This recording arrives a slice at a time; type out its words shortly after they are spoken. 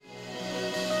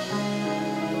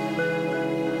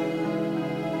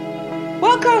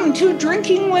Welcome to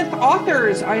Drinking with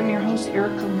Authors. I'm your host,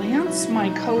 Erica Lance.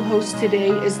 My co-host today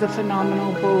is the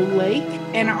phenomenal Bo Lake,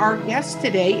 and our guest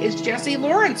today is Jesse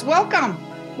Lawrence. Welcome.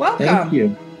 Thank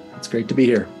you. It's great to be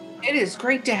here. It is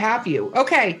great to have you.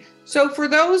 Okay, so for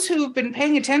those who've been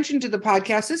paying attention to the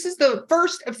podcast, this is the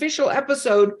first official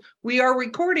episode we are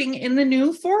recording in the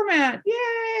new format.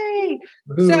 Yay!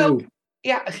 Ooh. So,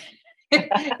 yeah. It's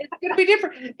going to be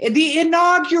different. The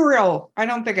inaugural. I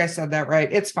don't think I said that right.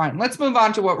 It's fine. Let's move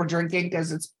on to what we're drinking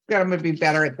because it's going to be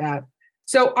better at that.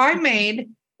 So I made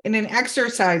in an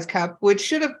exercise cup, which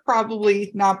should have probably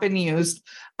not been used.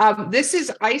 This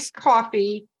is iced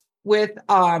coffee with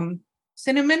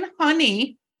cinnamon,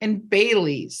 honey, and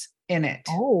Bailey's in it.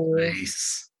 Oh,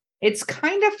 nice. It's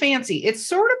kind of fancy. It's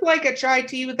sort of like a chai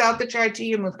tea without the chai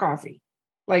tea and with coffee.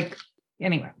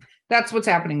 Anyway. That's what's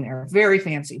happening there. Very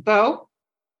fancy. Bo?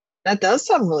 That does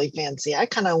sound really fancy. I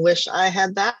kind of wish I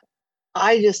had that.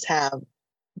 I just have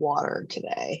water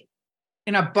today.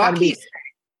 In a Buc-ee's?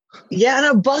 Yeah, in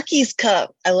a Buc-ee's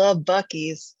cup. I love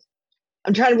Buc-ee's.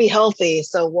 I'm trying to be healthy,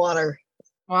 so water.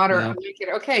 Water. Yeah. I like it.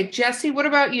 Okay, Jesse, what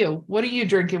about you? What are you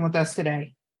drinking with us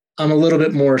today? I'm a little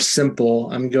bit more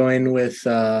simple. I'm going with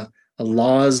a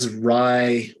Laws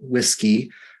Rye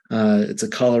whiskey. It's a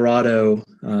Colorado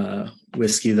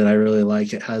whiskey that I really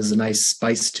like. It has a nice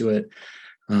spice to it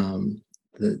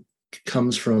that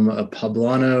comes from a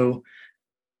poblano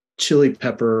chili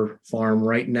pepper farm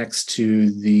right next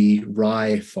to the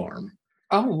rye farm.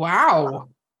 Oh, wow.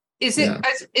 Is it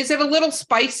a little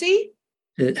spicy?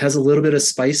 It has a little bit of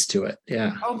spice to it.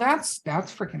 Yeah. Oh, that's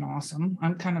freaking awesome.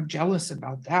 I'm kind of jealous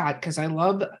about that because one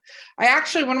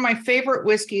of my favorite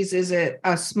whiskeys is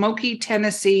a smoky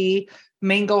Tennessee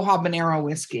mango habanero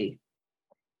whiskey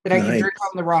that I can drink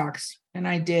on the rocks. And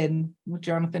I did with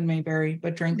Jonathan Mayberry,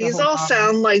 but drink these all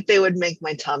sound like they would make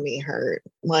my tummy hurt.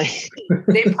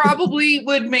 They probably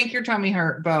would make your tummy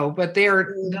hurt, Bo, but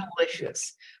they're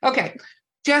delicious. Okay.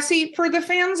 Jesse, for the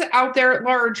fans out there at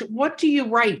large, what do you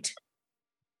write?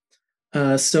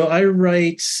 So I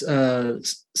write sci-fi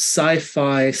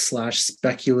 /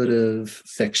 speculative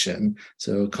fiction.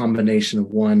 So a combination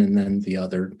of one and then the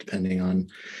other, depending on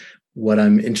what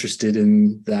I'm interested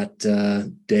in that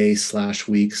day /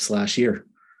 week / year.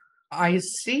 I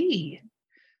see.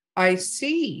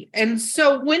 And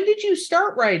so when did you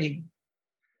start writing?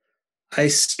 I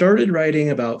started writing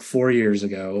about 4 years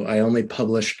ago. I only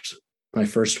published my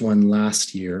first one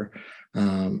last year.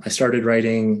 I started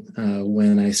writing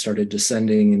when I started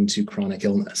descending into chronic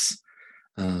illness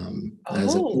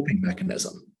as a coping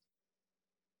mechanism.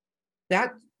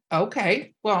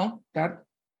 Okay. Well,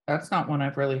 that's not one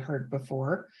I've really heard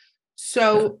before.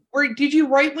 So did you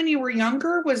write when you were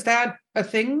younger? Was that a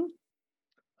thing?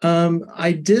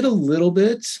 I did a little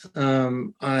bit.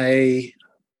 I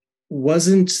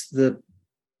wasn't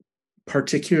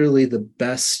particularly the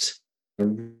best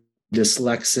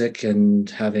dyslexic and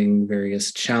having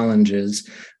various challenges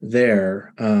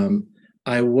there.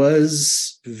 I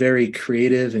was very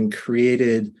creative and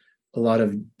created a lot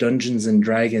of Dungeons and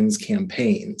Dragons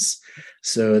campaigns.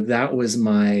 So that was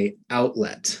my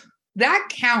outlet. That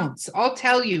counts. I'll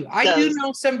tell you. I do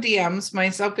know some DMs,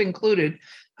 myself included,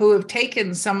 who have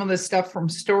taken some of the stuff from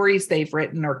stories they've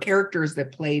written or characters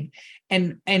that played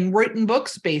and written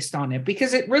books based on it,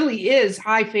 because it really is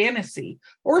high fantasy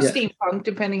or steampunk,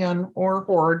 depending on, or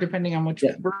horror, depending on which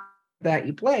that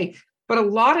you play. But a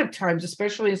lot of times,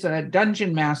 especially as a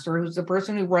dungeon master, who's the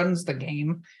person who runs the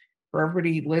game, for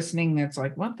everybody listening that's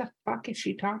like, what the fuck is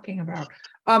she talking about?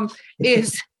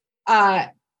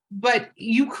 But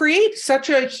you create such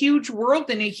a huge world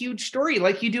and a huge story,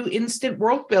 like you do instant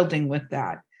world building with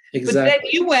that. Exactly. But then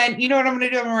you went, you know what I'm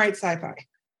going to do? I'm going to write sci-fi.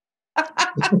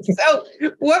 So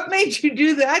what made you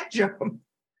do that jump?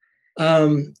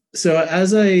 So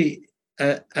as I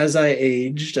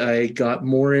aged, I got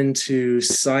more into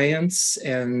science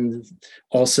and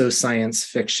also science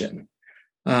fiction.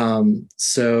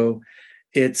 So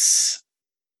it's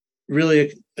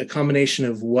really a combination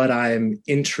of what I'm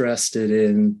interested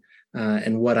in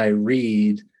and what I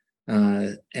read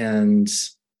and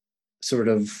sort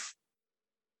of,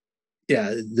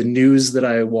 the news that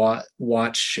I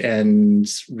watch and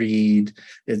read,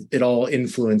 it all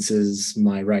influences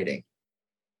my writing.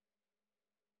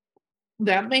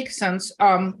 That makes sense.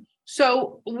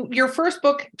 So your first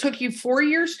book took you 4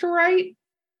 years to write?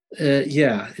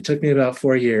 It took me about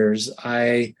 4 years.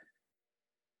 I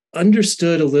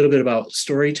understood a little bit about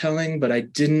storytelling, but I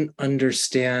didn't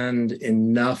understand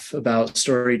enough about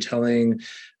storytelling,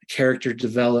 character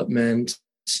development,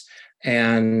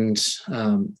 and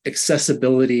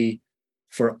accessibility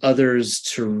for others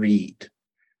to read.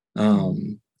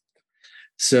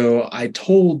 So I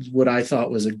told what I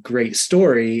thought was a great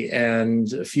story,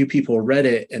 and a few people read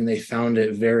it and they found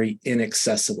it very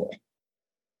inaccessible.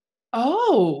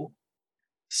 Oh,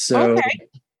 So okay.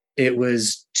 it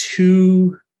was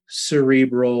too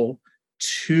cerebral,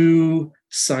 too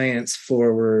science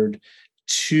forward,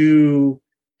 too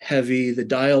heavy. The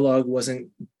dialogue wasn't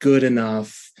good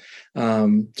enough.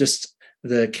 Just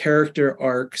the character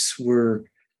arcs were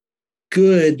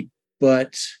good,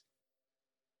 but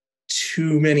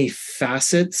too many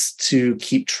facets to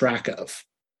keep track of.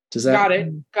 Does that Got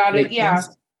it. Got it. make Yeah.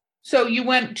 sense? So you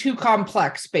went too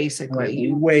complex, I went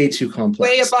basically. way too complex.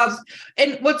 Way above.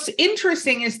 And what's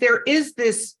interesting is there is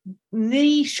this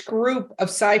niche group of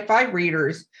sci-fi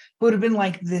readers who would have been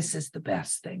like, this is the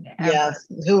best thing ever. Yes,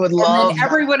 who would And love then that.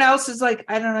 everyone else is like,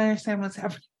 I don't understand what's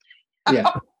happening.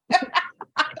 Yeah.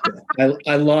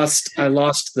 I lost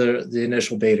the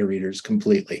initial beta readers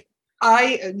completely.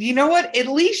 You know what? At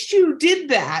least you did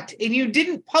that and you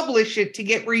didn't publish it to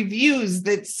get reviews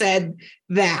that said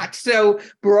that. So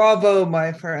bravo,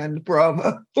 my friend.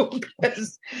 Bravo.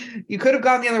 Because you could have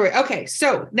gone the other way. Okay.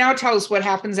 So now tell us what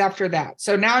happens after that.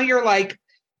 So now you're like,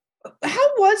 how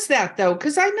was that though?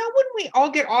 Because I know when we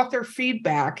all get author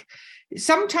feedback,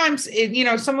 sometimes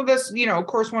some of us, of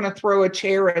course, want to throw a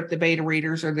chair at the beta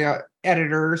readers or the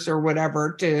editors or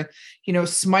whatever to,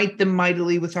 smite them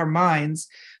mightily with our minds.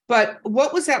 But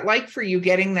what was that like for you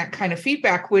getting that kind of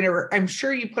feedback when I'm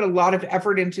sure you put a lot of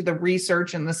effort into the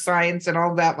research and the science and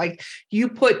all that? Like you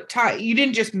put time, you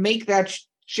didn't just make that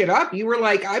shit up. You were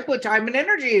like, I put time and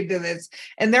energy into this.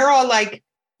 And they're all like,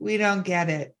 we don't get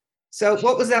it. So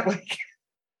what was that like?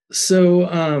 So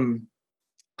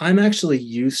I'm actually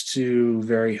used to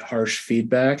very harsh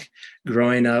feedback.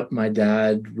 Growing up, my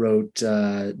dad wrote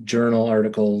journal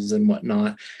articles and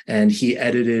whatnot, and he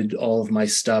edited all of my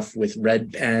stuff with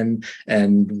red pen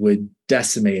and would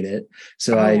decimate it.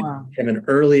 So Wow. At an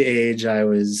early age, I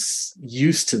was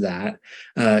used to that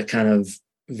kind of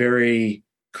very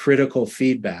critical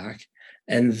feedback.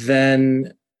 And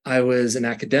then I was an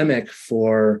academic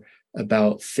for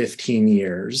about 15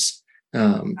 years.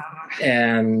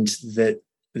 And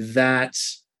that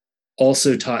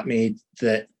also taught me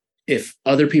that if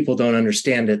other people don't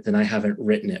understand it, then I haven't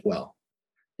written it well.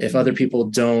 If other people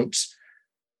don't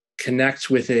connect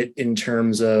with it in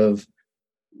terms of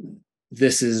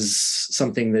this is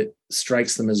something that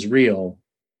strikes them as real,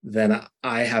 then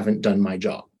I haven't done my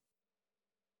job.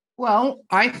 Well,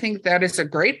 I think that is a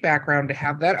great background to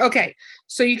have that. Okay,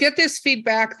 so you get this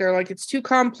feedback. They're like, it's too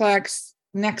complex.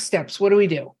 Next steps. What do we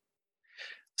do?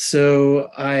 So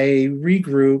I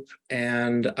regroup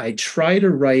and I try to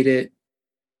write it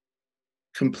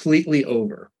completely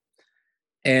over,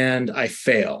 and I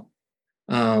fail.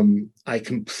 I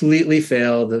completely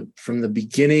fail. From the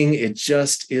beginning, it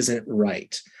just isn't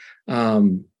right.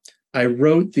 I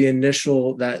wrote the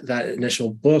initial that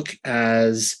initial book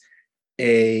as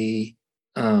a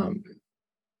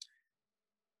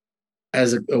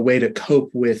way to cope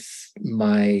with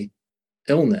my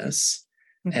illness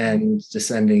and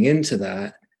descending into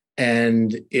that,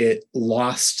 and it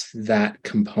lost that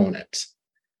component.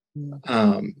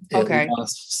 It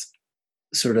lost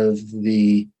sort of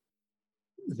the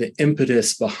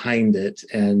impetus behind it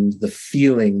and the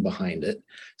feeling behind it.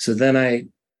 So then I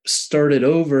started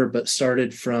over, but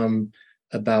started from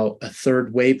about a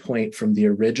third waypoint from the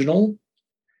original,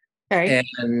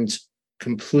 and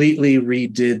completely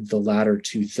redid the latter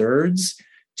 2/3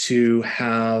 to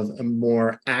have a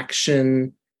more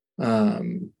action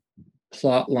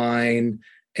plot line,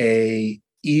 a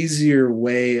easier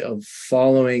way of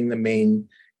following the main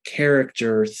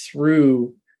character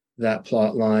through that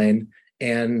plot line,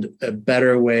 and a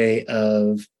better way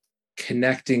of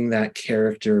connecting that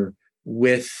character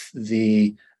with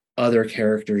the other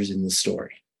characters in the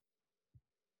story.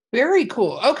 Very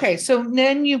cool. Okay, so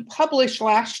then you published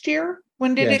last year.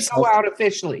 When did it go out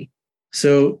officially?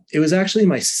 So it was actually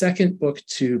my second book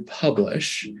to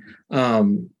publish.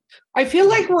 I feel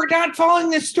like we're not following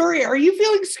this story. Are you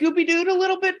feeling Scooby-Doo a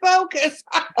little bit, Bo?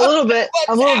 A little bit.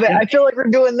 I feel like we're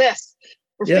doing this.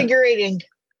 We're figurating.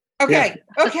 Okay.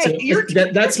 So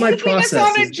that's my process.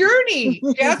 Us on a journey.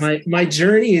 Yes. My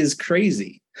journey is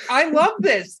crazy. I love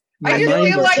this. I just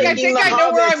feel like I think I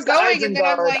know where I'm going, and then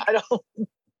I'm like,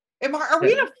 are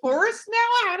we in a forest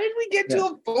now? How did we get to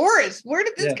a forest? Where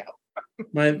did this go?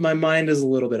 My mind is a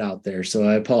little bit out there, so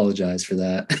I apologize for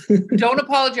that. Don't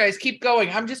apologize. Keep going.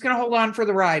 I'm just going to hold on for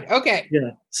the ride. Okay.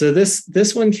 Yeah. So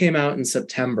this one came out in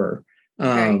September,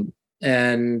 and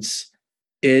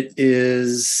it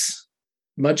is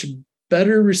much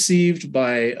better received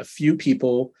by a few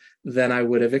people than I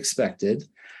would have expected.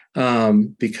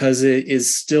 because it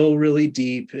is still really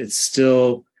deep. It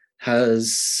still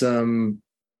has some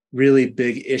really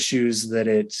big issues that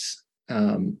it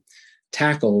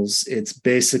tackles. It's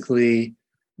basically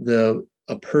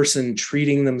a person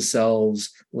treating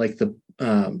themselves like the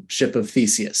ship of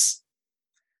Theseus,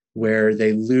 where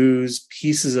they lose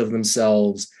pieces of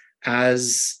themselves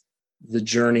as the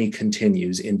journey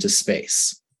continues into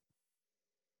space.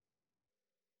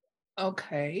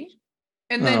 Okay.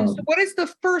 And then, so what is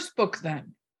the first book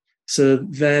then? So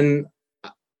then,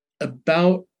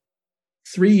 about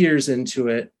 3 years into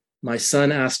it, my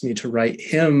son asked me to write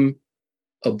him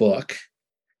a book.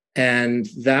 And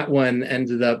that one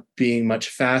ended up being much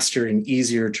faster and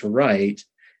easier to write.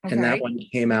 Okay. And that one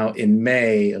came out in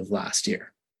May of last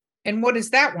year. And what is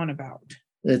that one about?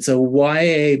 It's a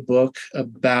YA book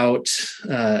about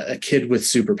a kid with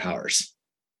superpowers.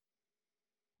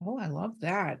 Oh, I love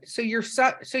that. So your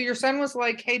son was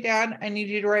like, "Hey, Dad, I need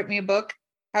you to write me a book."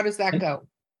 How does that go?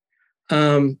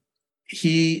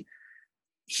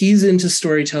 He's into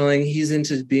storytelling. He's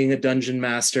into being a dungeon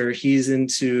master. He's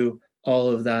into all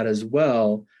of that as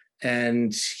well.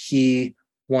 And he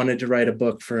wanted to write a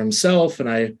book for himself. And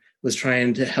I was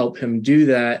trying to help him do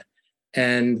that.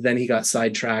 And then he got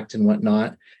sidetracked and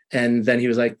whatnot. And then he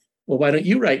was like, well, why don't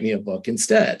you write me a book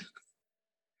instead?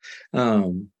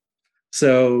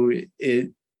 So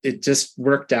it just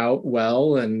worked out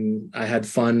well. And I had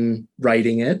fun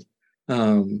writing it.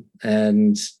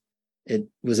 And it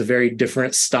was a very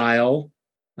different style,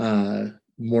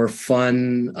 more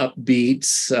fun, upbeat,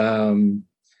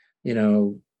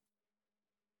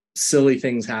 silly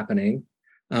things happening.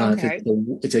 Okay.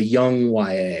 It's a young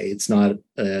YA. It's not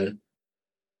a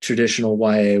traditional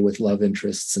YA with love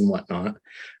interests and whatnot.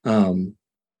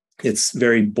 It's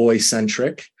very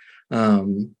boy-centric,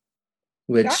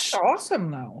 which... That's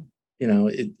awesome, though.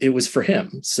 It was for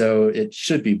him. So it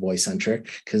should be boy-centric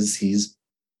because he's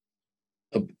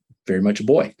very much a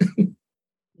boy.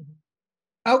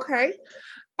 Okay.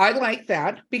 I like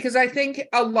that because I think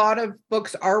a lot of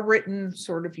books are written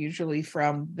sort of usually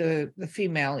from the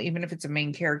female, even if it's a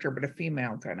main character, but a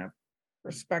female kind of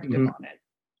perspective on it.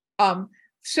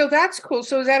 So that's cool.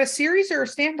 So is that a series or a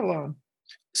standalone?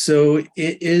 So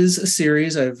it is a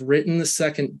series. I've written the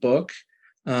second book.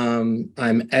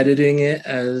 I'm editing it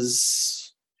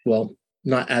as well,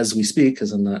 not as we speak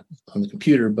because I'm not on the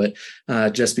computer, but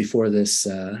just before this.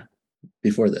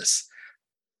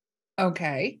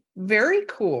 Okay, very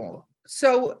cool.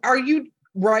 So are you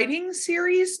writing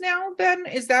series now then?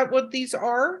 Is that what these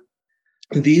are?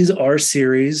 These are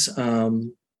series.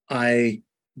 I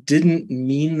didn't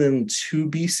mean them to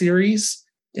be series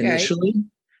initially,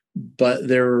 but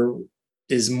there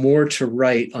is more to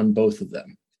write on both of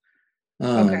them.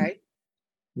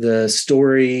 The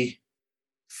story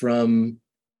from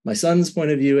my son's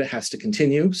point of view, it has to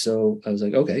continue. So I was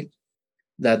like, okay,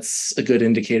 that's a good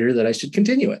indicator that I should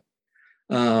continue it.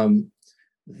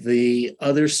 The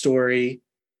other story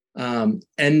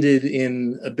ended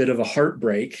in a bit of a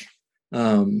heartbreak.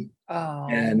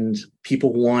 And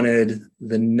people wanted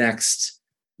the next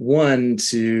one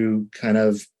to kind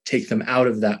of take them out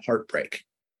of that heartbreak.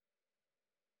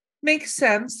 Makes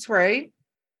sense, right?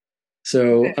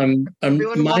 So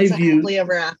everyone my wants view, happily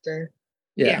ever after.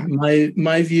 Yeah.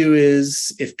 My view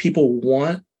is if people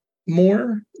want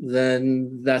more,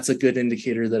 then that's a good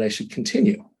indicator that I should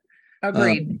continue.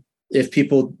 Agreed. If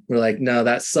people were like, no,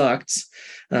 that sucked,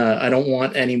 I don't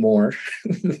want any more,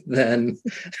 then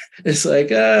it's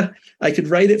like, I could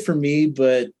write it for me,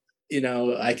 but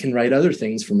I can write other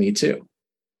things for me too.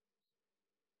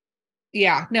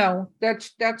 Yeah, no,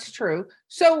 that's true.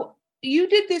 So you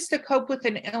did this to cope with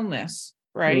an illness,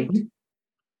 right?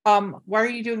 Mm-hmm. Why are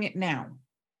you doing it now?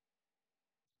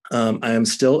 I am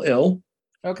still ill.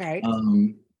 Okay.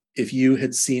 If you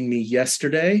had seen me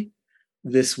yesterday,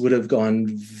 this would have gone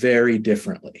very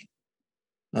differently.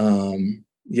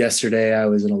 Yesterday, I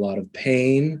was in a lot of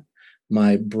pain.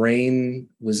 My brain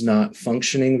was not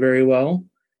functioning very well.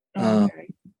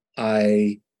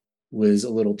 I was a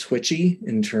little twitchy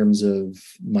in terms of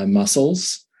my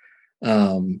muscles.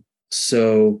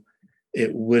 So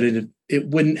it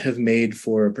wouldn't have made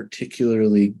for a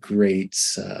particularly great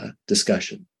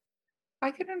discussion.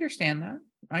 I can understand that.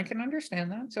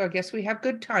 So I guess we have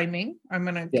good timing. I'm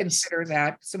going to consider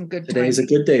that some good timing. Today's a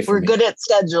good day for me. We're good at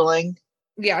scheduling.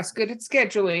 Yes, good at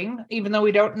scheduling, even though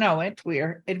we don't know it. We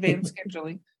are advanced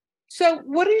scheduling. So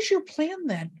what is your plan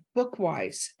then,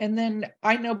 book-wise? And then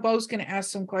I know Bo's going to ask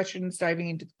some questions diving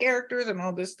into the characters and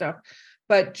all this stuff.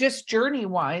 But just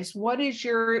journey-wise, what is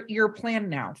your plan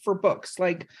now for books?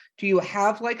 Like, do you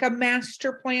have like a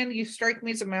master plan? You strike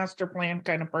me as a master plan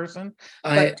kind of person.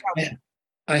 I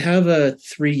I have a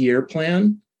 3-year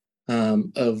plan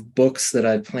of books that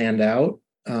I planned out.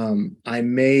 I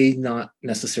may not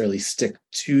necessarily stick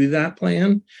to that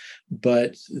plan,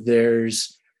 but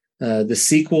there's the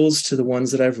sequels to the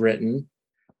ones that I've written.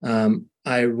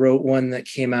 I wrote one that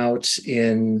came out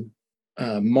in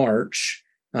March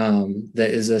that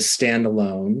is a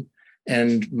standalone.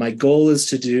 And my goal is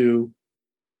to do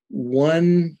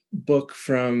one book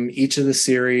from each of the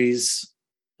series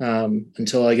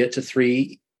until I get to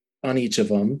 3 on each of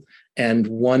them, and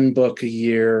one book a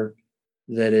year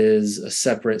that is a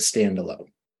separate standalone.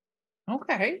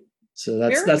 Okay. So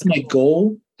that's my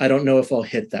goal. I don't know if I'll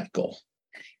hit that goal.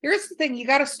 Here's the thing, you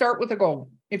got to start with a goal.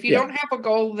 If you don't have a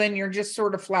goal, then you're just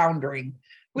sort of floundering,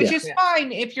 which is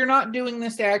fine if you're not doing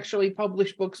this to actually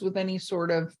publish books with any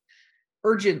sort of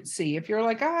urgency. If you're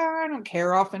like, I don't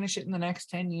care, I'll finish it in the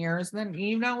next 10 years, then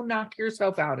knock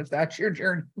yourself out if that's your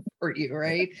journey for you,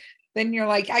 right? Then you're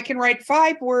like, I can write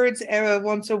 5 words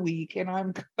once a week and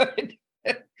I'm good.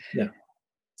 Yeah.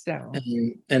 So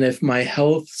and if my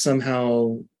health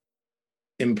somehow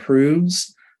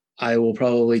improves, I will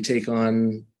probably take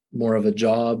on more of a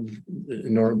job,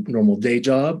 normal day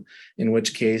job, in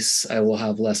which case I will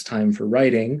have less time for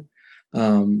writing.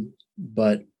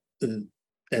 But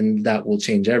and that will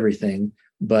change everything.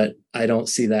 But I don't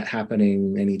see that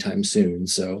happening anytime soon.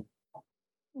 So,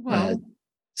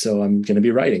 so I'm going to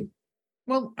be writing.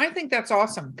 Well, I think that's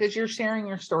awesome because you're sharing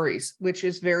your stories, which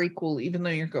is very cool, even though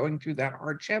you're going through that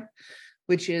hardship,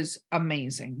 which is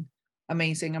amazing,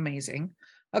 amazing, amazing.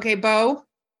 Okay, Bo,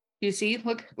 you see,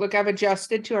 look, I've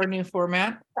adjusted to our new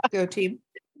format. Go team.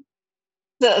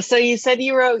 So you said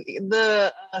you wrote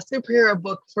the superhero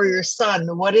book for your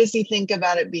son. What does he think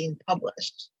about it being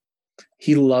published?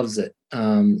 He loves it.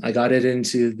 I got it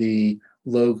into the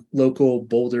local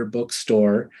Boulder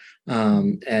bookstore,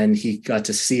 and he got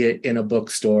to see it in a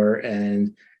bookstore,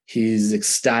 and he's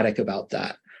ecstatic about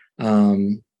that.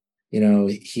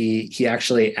 He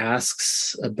actually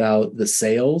asks about the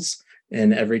sales,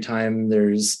 and every time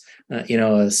there's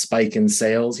a spike in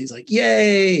sales, he's like,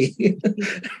 "Yay!"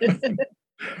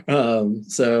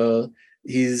 So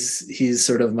he's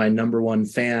sort of my number one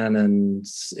fan and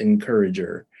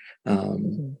encourager.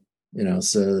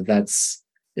 So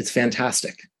it's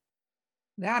fantastic.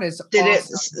 That is Did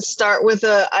awesome. It start with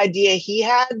an idea he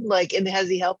had, and has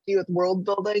he helped you with world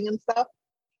building and stuff?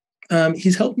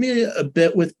 He's helped me a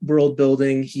bit with world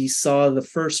building. He saw the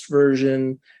first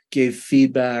version, gave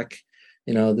feedback.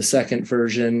 The second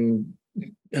version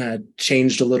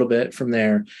changed a little bit from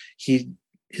there.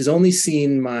 He's only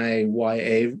seen my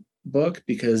YA book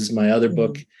because my other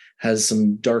book has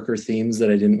some darker themes that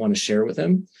I didn't want to share with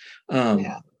him.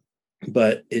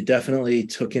 But it definitely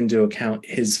took into account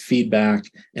his feedback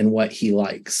and what he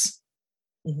likes.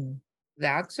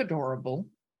 That's adorable.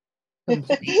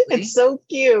 It's so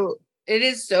cute. It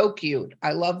is so cute.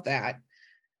 I love that.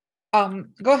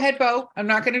 Go ahead, Bo. I'm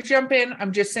not going to jump in.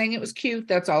 I'm just saying it was cute.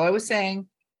 That's all I was saying.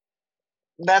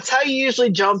 That's how you usually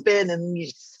jump in and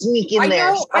you sneak in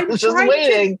there. So I'm just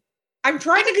waiting. I'm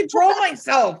trying to control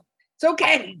myself. It's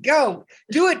okay. Go.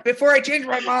 Do it before I change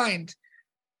my mind.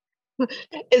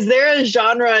 Is there a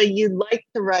genre you'd like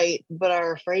to write but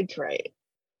are afraid to write?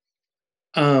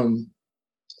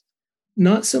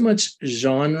 Not so much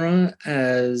genre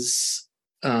as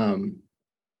kind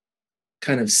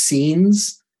of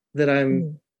scenes that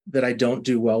I don't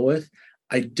do well with.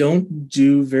 I don't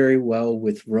do very well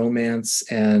with romance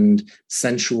and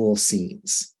sensual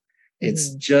scenes. It's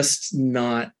just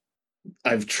not.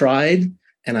 I've tried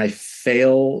and I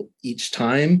fail each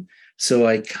time. So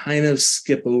I kind of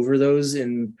skip over those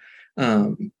in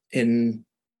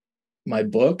my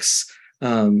books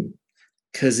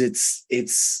because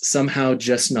it's somehow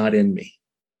just not in me.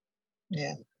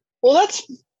 Yeah. Well, that's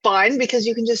fine because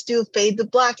you can just do fade to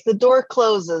black. The door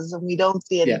closes and we don't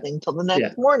see anything till the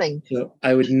next morning. So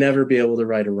I would never be able to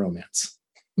write a romance.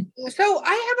 So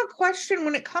I have a question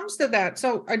when it comes to that.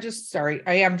 So I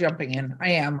am jumping in.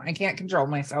 I can't control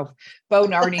myself. Bo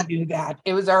already knew that.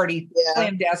 It was already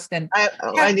clandestine.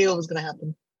 I knew it was going to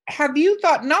happen. Have you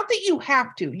thought, not that you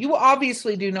have to, you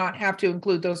obviously do not have to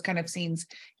include those kind of scenes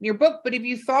in your book, but have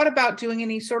you thought about doing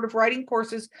any sort of writing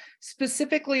courses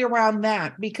specifically around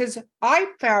that? Because I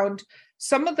found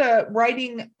some of the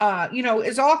writing,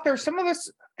 as authors, some of us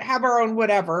have our own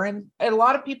whatever, and a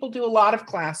lot of people do a lot of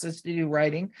classes to do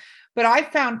writing. But I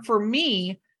found for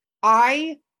me,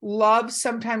 I love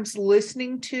sometimes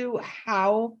listening to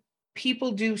how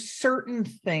people do certain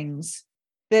things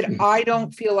that I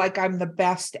don't feel like I'm the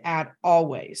best at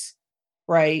always.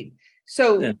 Right.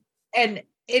 So, and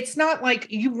it's not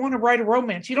like you want to write a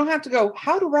romance. You don't have to go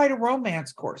how to write a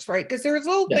romance course, right? Because there's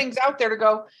little things out there to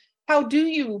go, how do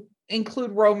you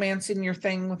include romance in your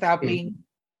thing without being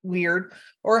weird?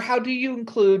 Or how do you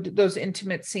include those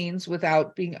intimate scenes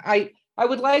without being, I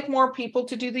would like more people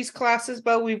to do these classes,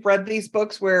 but we've read these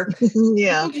books where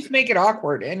people just make it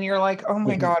awkward. And you're like, oh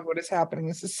my God, what is happening?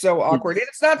 This is so awkward. And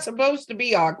it's not supposed to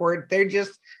be awkward. They're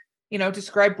just,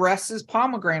 describe breasts as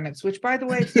pomegranates, which, by the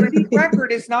way, for the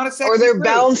record, is not a sexy or they're fruit.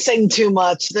 bouncing too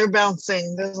much. They're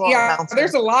bouncing. There's a lot of bouncing.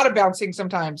 There's a lot of bouncing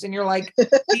sometimes. And you're like,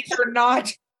 these are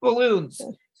not balloons.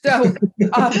 So,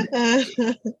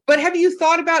 but have you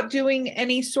thought about doing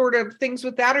any sort of things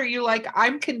with that? Or are you like,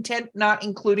 I'm content not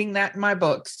including that in my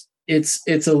books?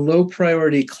 It's a low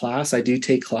priority class. I do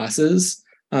take classes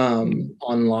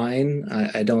online.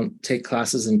 I don't take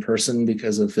classes in person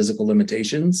because of physical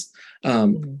limitations. I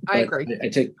agree.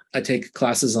 I take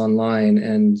classes online,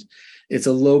 and it's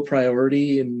a low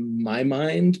priority in my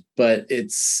mind, but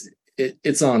it's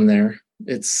on there.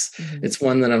 It's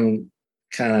one that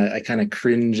I kind of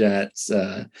cringe at,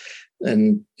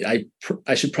 and I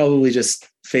should probably just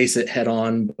face it head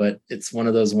on, but it's one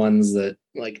of those ones that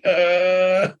like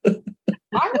I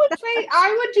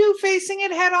would do facing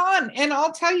it head on. And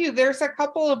I'll tell you, there's a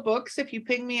couple of books, if you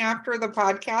ping me after the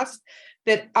podcast,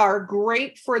 that are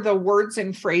great for the words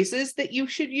and phrases that you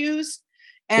should use.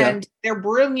 And they're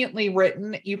brilliantly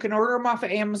written. You can order them off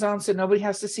of Amazon so nobody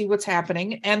has to see what's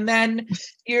happening. And then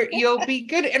you'll be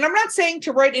good. And I'm not saying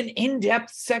to write an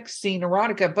in-depth sex scene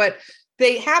erotica, but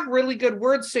they have really good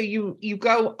words. So you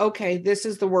go, okay, this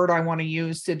is the word I want to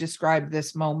use to describe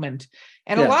this moment.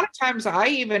 And a lot of times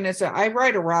I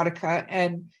write erotica,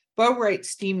 and Bo writes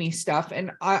steamy stuff.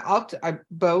 And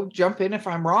Bo, jump in if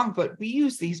I'm wrong, but we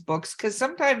use these books because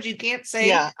sometimes you can't say.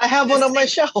 Yeah, I have one on my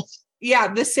shelf.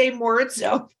 Yeah, the same words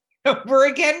over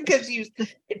again, because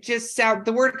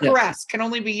the word caress can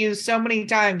only be used so many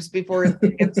times before it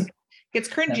gets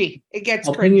cringy. It gets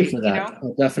I'll cringy. ping you for that.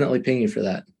 I'll definitely ping you for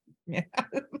that. Yeah.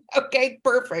 Okay,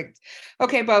 perfect.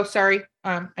 Okay, Bo, sorry.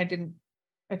 I didn't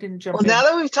jump in. Now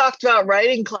that we've talked about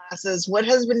writing classes, what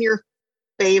has been your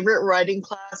favorite writing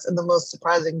class and the most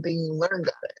surprising thing you learned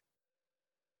at it?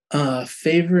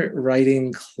 Favorite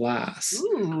writing class.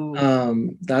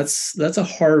 Ooh. That's a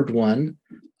hard one.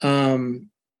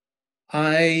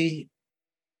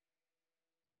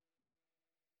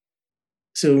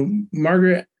 So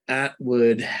Margaret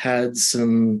Atwood had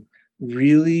some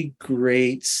really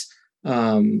great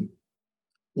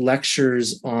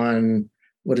lectures on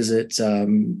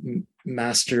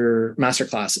master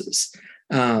classes,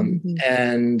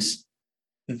 and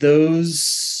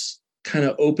those kind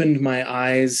of opened my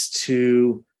eyes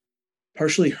to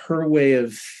partially her way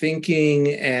of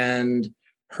thinking and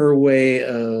her way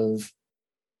of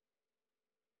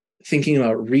thinking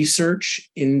about research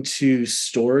into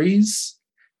stories,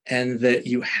 and that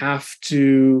you have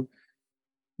to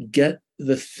get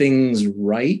the things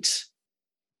right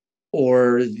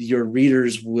or your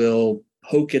readers will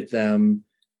poke at them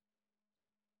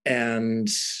and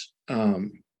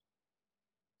kind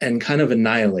of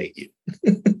annihilate you.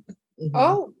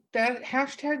 Oh, that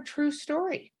hashtag true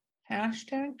story.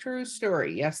 Hashtag true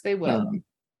story. Yes, they will.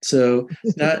 So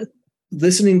that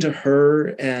listening to her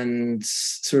and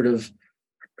sort of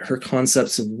her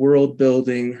concepts of world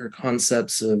building, her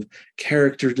concepts of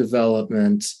character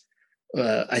development,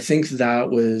 I think that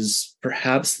was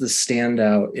perhaps the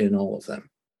standout in all of them.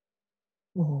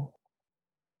 Oh.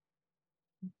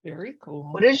 Very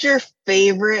cool. What is your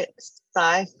favorite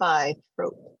sci-fi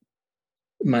trope?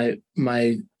 My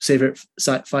favorite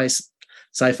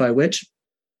sci-fi which?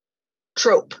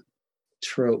 Trope.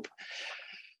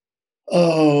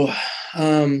 Oh,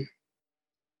 I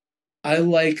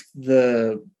like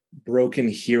the broken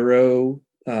hero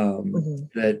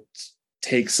that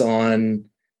takes on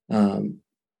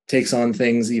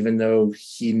things even though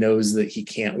he knows that he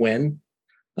can't win.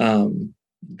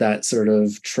 That sort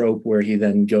of trope where he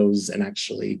then goes and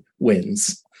actually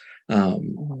wins.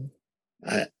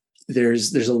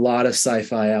 There's a lot of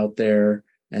sci-fi out there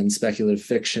and speculative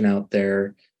fiction out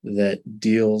there that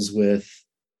deals with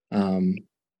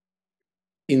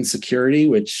insecurity,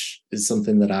 which is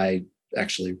something that I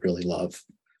actually really love.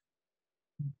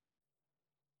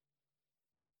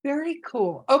 Very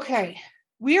cool. Okay.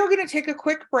 We are going to take a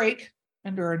quick break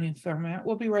under our new format.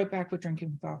 We'll be right back with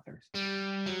Drinking with Authors.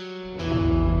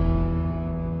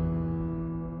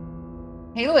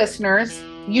 Hey, listeners.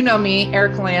 You know me,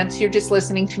 Erica Lance. You're just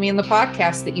listening to me in the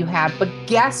podcast that you have. But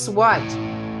guess what?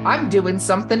 I'm doing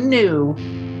something new.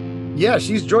 Yeah,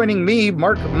 she's joining me,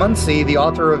 Mark Muncy, the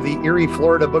author of the Erie,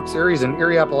 Florida book series in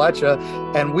Erie, Appalachia,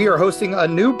 and we are hosting a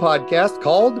new podcast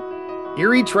called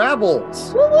Eerie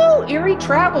Travels. Woo woo! Eerie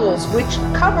Travels, which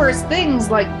covers things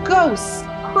like ghosts,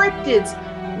 cryptids,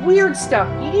 weird stuff,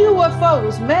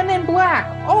 UFOs, men in black,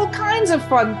 all kinds of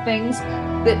fun things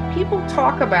that people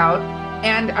talk about,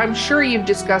 and I'm sure you've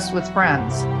discussed with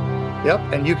friends. Yep,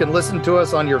 and you can listen to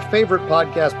us on your favorite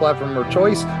podcast platform of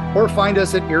choice, or find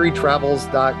us at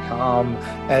eerietravels.com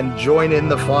and join in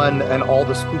the fun and all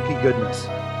the spooky goodness.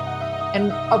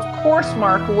 And of course,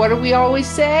 Mark, what do we always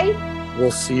say? We'll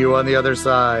see you on the other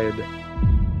side.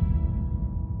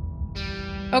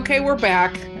 Okay, we're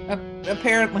back.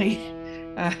 Apparently,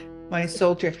 my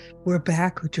soldier, we're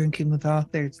back with Drinking with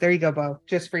Authors. There you go, Bo,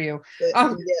 just for you.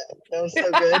 Yeah, that was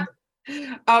so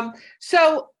good.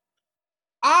 So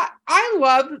I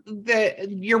love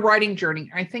your writing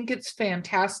journey. I think it's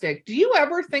fantastic. Do you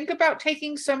ever think about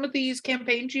taking some of these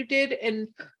campaigns you did and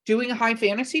doing high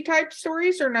fantasy type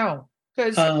stories, or no?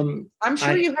 Because I'm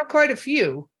sure you have quite a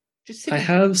few. I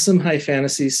have some high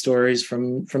fantasy stories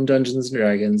from Dungeons and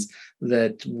Dragons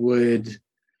that would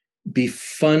be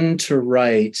fun to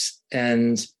write.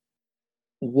 And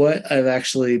what I've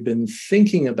actually been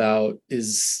thinking about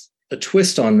is a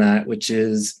twist on that, which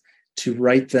is to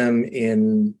write them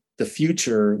in the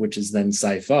future, which is then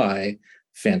sci-fi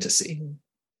fantasy.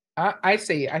 I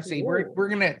see. I see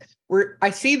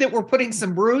that we're putting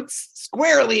some roots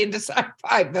squarely into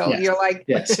sci-fi, Bill. Yes. You're like,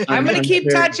 yes. I'm going to keep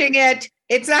touching it.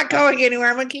 It's not going anywhere.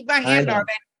 I'm going to keep my hand on it.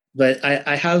 But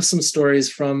I have some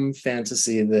stories from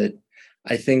fantasy that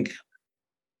I think,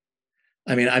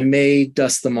 I mean, I may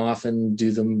dust them off and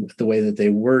do them the way that they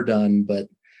were done, but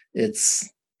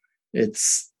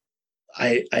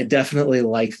I definitely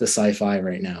like the sci-fi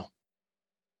right now.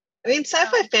 I mean,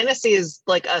 sci-fi fantasy is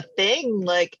like a thing,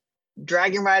 like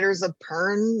Dragon Riders of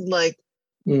Pern, like,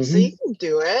 so you can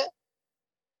do it.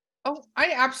 Oh,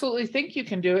 I absolutely think you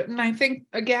can do it. And I think,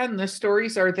 again, the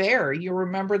stories are there. You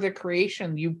remember the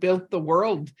creation, you built the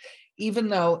world, even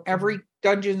though every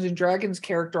Dungeons and Dragons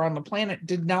character on the planet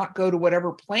did not go to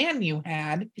whatever plan you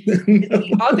had.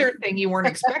 The other thing you weren't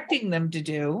expecting them to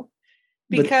do,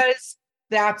 because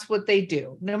that's what they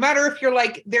do. No matter if you're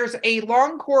like, there's a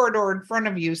long corridor in front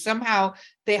of you, somehow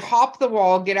they hop the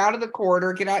wall, get out of the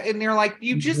corridor, get out, and they're like,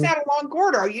 you just had a long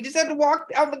corridor. You just had to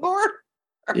walk down the corridor.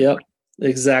 Yep,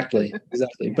 exactly.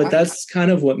 But that's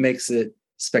kind of what makes it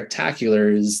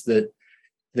spectacular, is that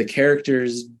the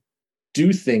characters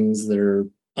do things that are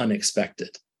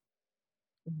unexpected.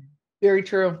 Very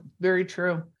true. Very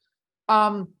true.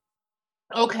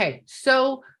 Okay,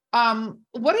 so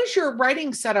what is your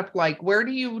writing setup like? Where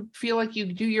do you feel like you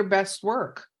do your best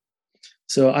work?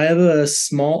 So I have a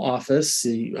small office.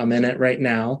 I'm in it right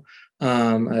now. I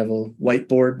have a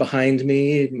whiteboard behind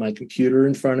me, my computer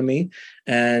in front of me,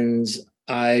 and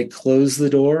I close the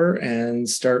door and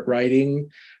start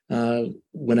writing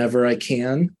whenever I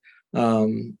can.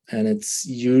 And it's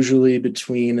usually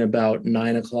between about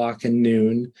 9 o'clock and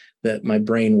noon that my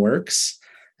brain works.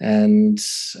 And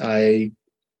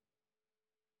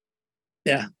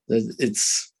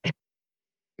it's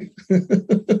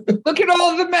look at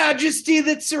all the majesty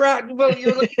that's surrounding. Well,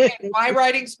 you're looking at my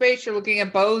writing space, you're looking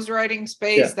at Bo's writing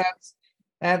space.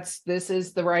 Yeah. This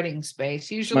is the writing space.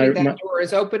 Usually that door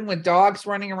is open with dogs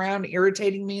running around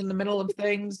irritating me in the middle of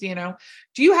things, you know.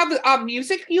 Do you have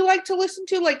music you like to listen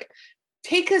to? Like,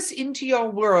 take us into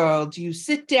your world. You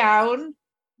sit down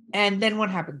and then what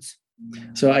happens?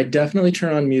 So I definitely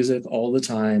turn on music all the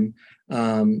time.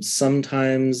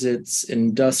 Sometimes it's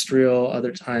industrial,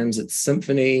 other times it's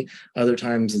symphony, other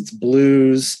times it's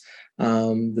blues.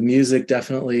 The music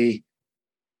definitely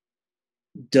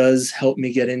does help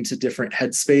me get into different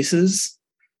headspaces.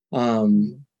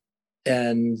 And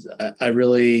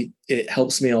it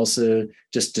helps me also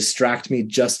just distract me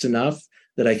just enough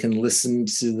that I can listen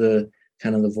to the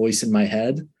kind of the voice in my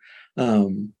head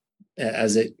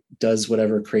as it does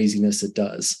whatever craziness it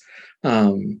does.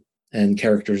 And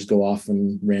characters go off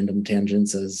on random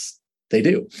tangents as they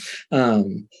do.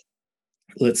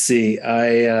 Let's see.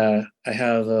 I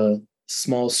have a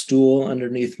small stool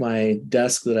underneath my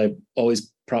desk that I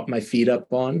always prop my feet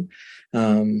up on,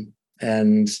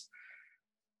 and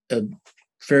a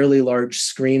fairly large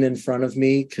screen in front of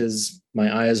me because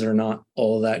my eyes are not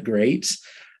all that great.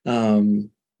 And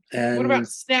what about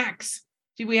snacks?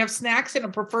 Do we have snacks and a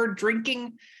preferred drink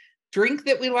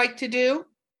that we like to do?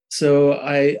 So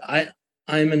I'm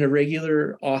an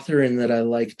irregular author in that I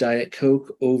like Diet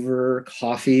Coke over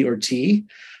coffee or tea.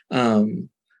 I'm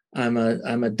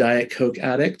a Diet Coke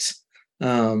addict.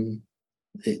 The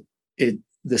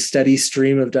steady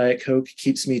stream of Diet Coke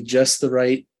keeps me just the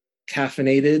right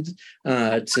caffeinated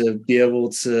to be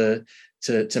able to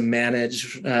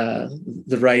manage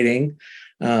the writing.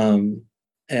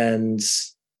 and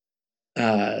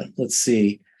let's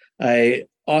see, I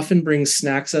often bring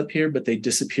snacks up here, but they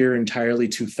disappear entirely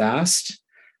too fast.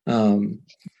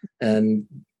 And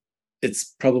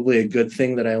it's probably a good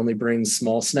thing that I only bring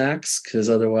small snacks, because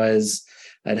otherwise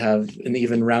I'd have an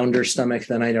even rounder stomach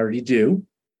than I'd already do.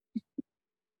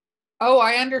 Oh,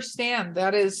 I understand.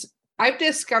 I've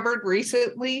discovered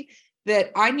recently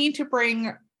that I need to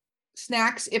bring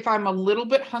snacks if I'm a little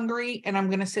bit hungry and I'm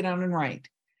going to sit down and write.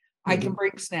 I can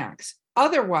bring snacks.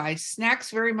 Otherwise, snacks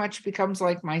very much becomes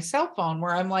like my cell phone,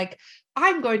 where I'm like,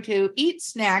 I'm going to eat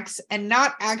snacks and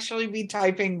not actually be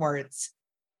typing words.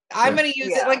 I'm going to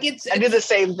use it like I do the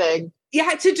same thing.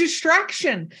 Yeah, it's a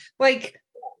distraction. Like,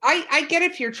 I get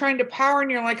if you're trying to power and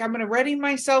you're like, I'm going to ready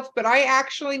myself, but I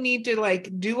actually need to like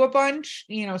do a bunch,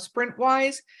 sprint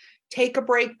wise, take a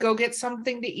break, go get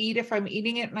something to eat if I'm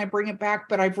eating it and I bring it back.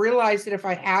 But I've realized that if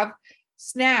I have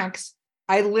snacks,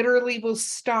 I literally will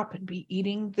stop and be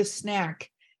eating the snack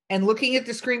and looking at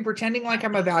the screen, pretending like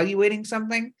I'm evaluating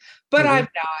something, but I'm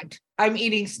not. I'm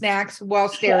eating snacks while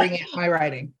staring at my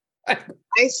writing.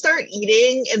 I start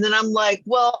eating and then I'm like,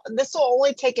 well, this will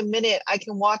only take a minute. I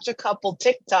can watch a couple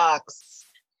TikToks.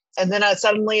 And then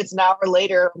suddenly it's an hour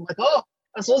later. I'm like, oh,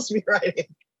 I'm supposed to be writing.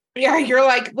 Yeah, you're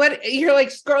like, what? You're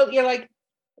like, scroll. You're like,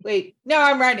 wait, no,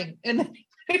 I'm writing. And then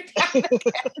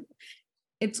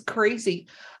it's crazy.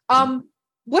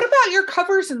 What about your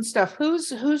covers and stuff?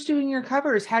 Who's doing your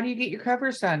covers? How do you get your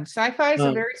covers done? Sci-fi is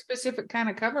a very specific kind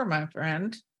of cover, my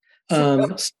friend.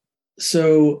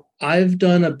 So I've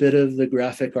done a bit of the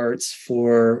graphic arts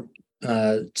for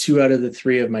 2 out of the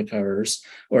 3 of my covers,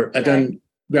 or I've done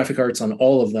graphic arts on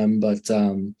all of them, but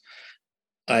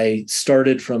I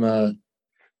started from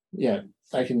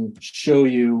I can show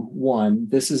you one.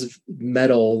 This is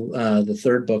Metal, the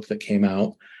 3rd book that came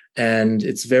out, and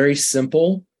it's very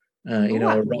simple.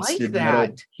 A rusted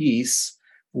metal piece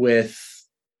with,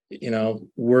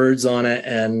 words on it,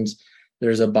 and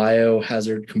there's a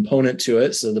biohazard component to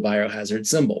it, so the biohazard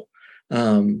symbol.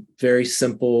 Very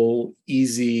simple,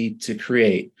 easy to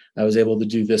create. I was able to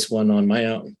do this one on my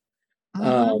own.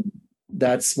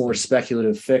 That's more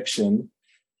speculative fiction.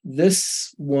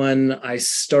 This one I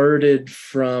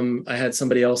had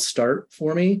somebody else start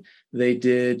for me. They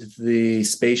did the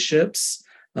spaceships.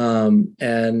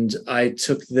 And I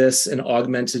took this and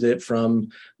augmented it from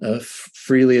a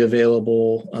freely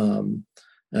available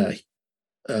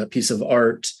piece of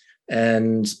art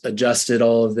and adjusted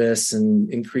all of this and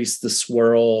increased the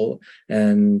swirl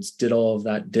and did all of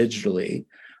that digitally.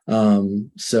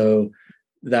 So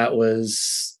that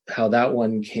was how that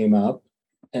one came up.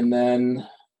 And then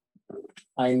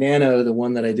iNano, the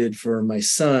one that I did for my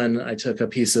son, I took a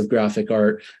piece of graphic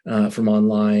art from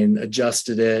online,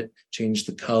 adjusted it, changed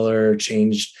the color,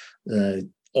 changed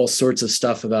all sorts of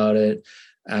stuff about it,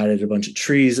 added a bunch of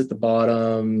trees at the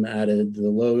bottom, added the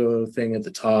logo thing at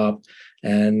the top.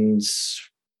 And,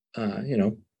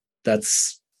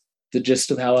 that's the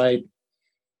gist of how I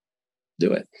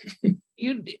do it.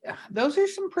 Those are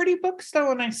some pretty books,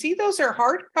 though. And I see those are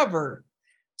hardcover.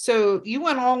 So you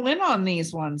went all in on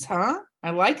these ones, huh? I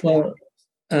like that.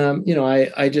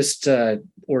 I just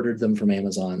ordered them from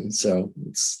Amazon, so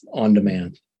it's on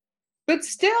demand. But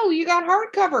still, you got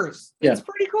hardcovers. Yeah. It's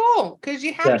pretty cool because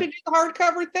you have to do the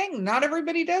hardcover thing. Not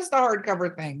everybody does the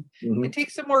hardcover thing. It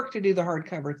takes some work to do the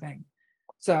hardcover thing.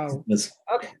 So,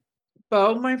 okay.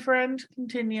 Bo, my friend,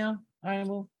 continue. I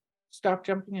will stop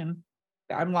jumping in.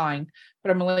 I'm lying, but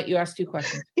I'm going to let you ask 2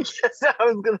 questions. Yes, I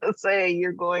was going to say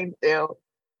you're going to.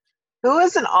 Who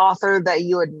is an author that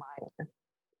you admire?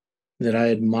 That I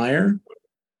admire?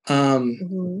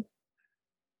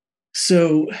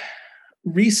 So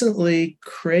recently,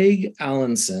 Craig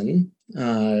Allenson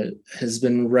has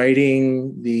been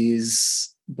writing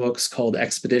these books called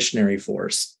Expeditionary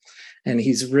Force. And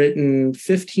he's written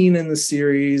 15 in the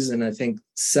series and I think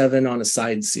 7 on a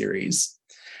side series.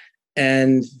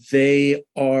 And they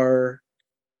are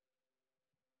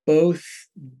both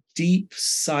deep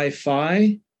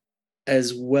sci-fi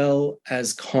as well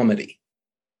as comedy.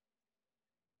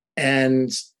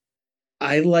 And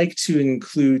I like to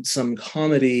include some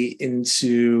comedy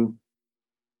into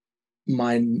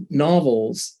my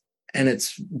novels, and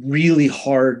it's really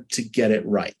hard to get it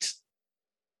right.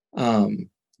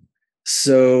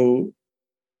 So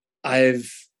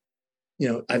I've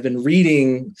been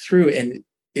reading through, and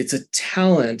it's a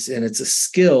talent and it's a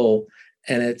skill,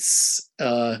 and it's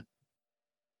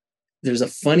there's a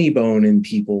funny bone in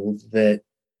people that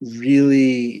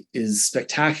really is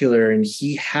spectacular, and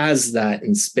he has that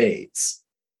in spades.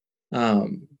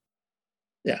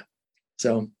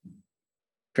 So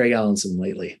Craig Allenson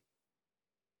lately.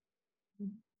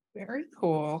 Very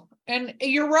cool. And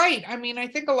you're right. I mean, I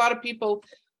think a lot of people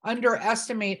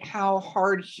underestimate how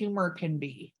hard humor can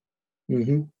be.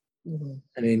 Mm-hmm. Mm-hmm.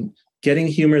 I mean, getting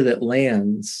humor that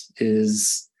lands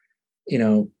is,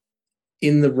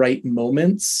 in the right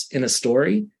moments in a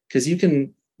story, because you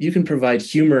can provide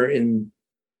humor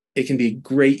it can be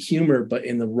great humor, but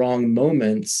in the wrong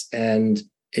moments, and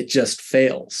it just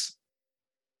fails.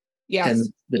 Yes.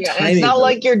 And and it's not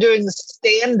like you're doing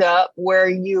stand-up where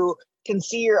you can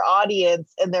see your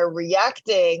audience and they're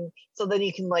reacting, so then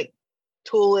you can like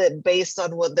tool it based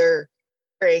on what they're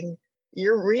hearing.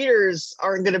 Your readers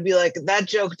aren't going to be like, that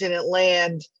joke didn't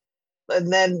land,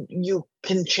 and then you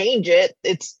can change it.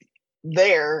 It's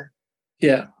there.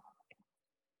 Yeah,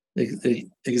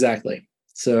 exactly.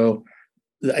 So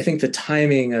I think the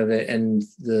timing of it and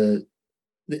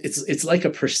it's like a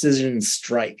precision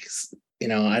strike.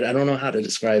 I don't know how to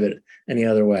describe it any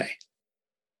other way.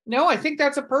 No, I think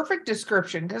that's a perfect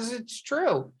description, because it's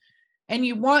true. And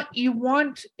you want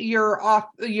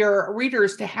your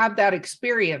readers to have that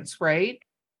experience, right?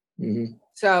 Mm-hmm.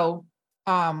 So,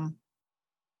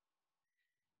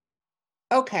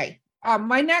 okay.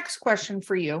 My next question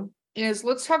for you is,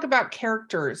 let's talk about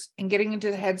characters and getting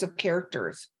into the heads of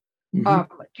characters.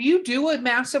 Mm-hmm. Do you do a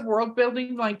massive world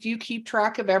building? Like, do you keep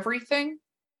track of everything?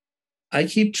 I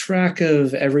keep track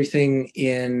of everything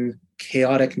in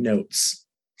chaotic notes.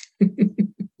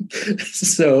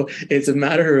 So it's a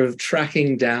matter of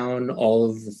tracking down all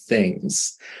of the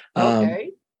things.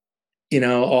 Okay.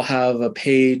 I'll have a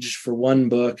page for one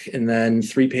book and then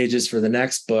 3 pages for the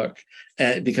next book,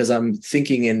 because I'm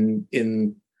thinking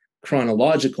in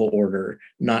chronological order,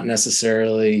 not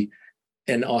necessarily,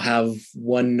 and I'll have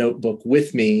one notebook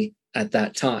with me at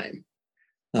that time.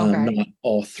 Not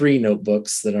all 3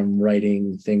 notebooks that I'm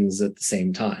writing things at the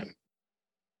same time.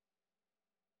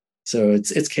 So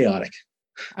it's chaotic.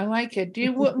 I like it.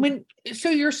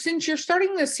 Since you're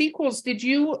starting the sequels, did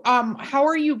you how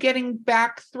are you getting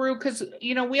back through? Because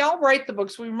we all write the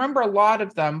books, we remember a lot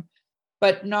of them,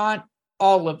 but not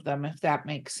all of them, if that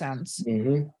makes sense.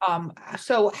 Mm-hmm.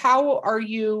 So how are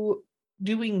you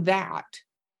doing that?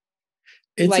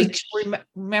 It's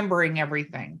remembering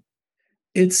everything.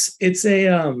 It's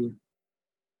a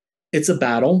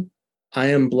battle. I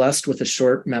am blessed with a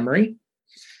short memory,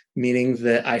 meaning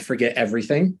that I forget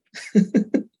everything,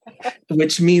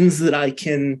 which means that I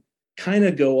can kind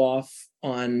of go off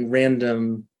on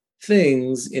random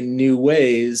things in new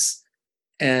ways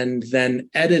and then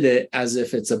edit it as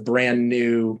if it's a brand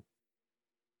new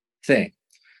thing.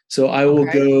 So I will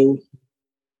go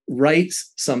write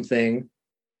something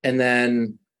and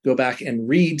then go back and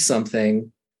read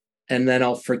something, and then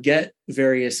I'll forget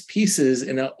various pieces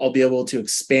and I'll be able to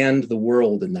expand the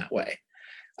world in that way.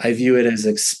 I view it as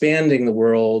expanding the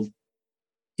world.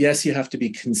 Yes, you have to be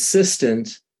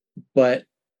consistent, but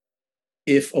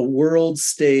if a world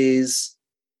stays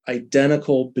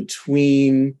identical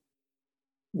between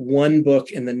one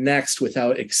book and the next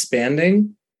without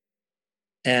expanding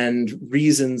and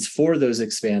reasons for those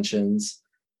expansions,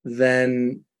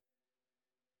 then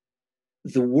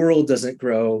the world doesn't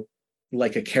grow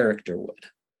like a character would.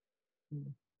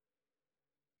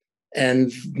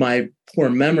 And my poor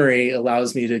memory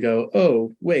allows me to go,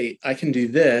 oh, wait, I can do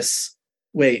this.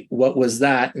 Wait, what was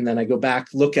that? And then I go back,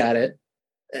 look at it,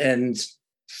 and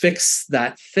fix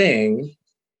that thing,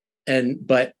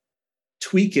 but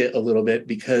tweak it a little bit,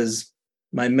 because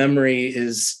my memory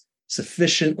is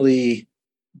sufficiently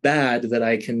bad that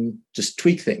I can just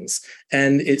tweak things.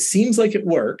 And it seems like it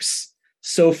works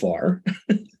so far.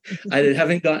 I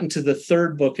haven't gotten to the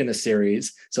 3rd book in a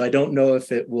series, so I don't know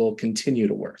if it will continue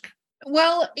to work.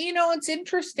 Well, it's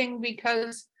interesting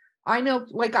because I know,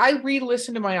 like, I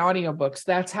re-listen to my audiobooks.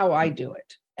 That's how I do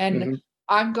it. And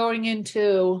I'm going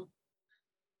into,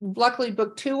 luckily,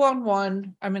 book 2 on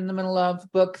one, I'm in the middle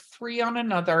of book 3 on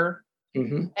another.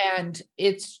 And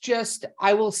it's just,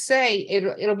 I will say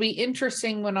it'll be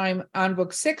interesting when I'm on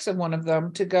book 6 of one of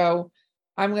them to go,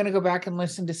 I'm going to go back and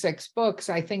listen to 6 books.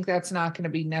 I think that's not going to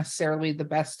be necessarily the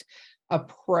best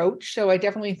approach. So I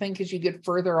definitely think as you get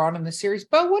further on in the series.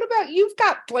 But what about, you've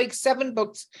got like 7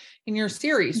 books in your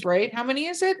series, right? How many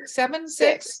is it? 7,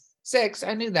 6? 6.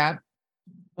 I knew that.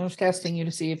 I was testing you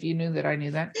to see if you knew that I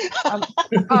knew that. Oh,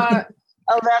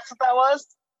 that's what that was?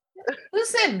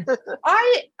 Listen,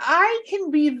 I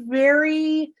can be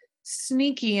very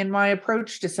sneaky in my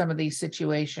approach to some of these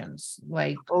situations.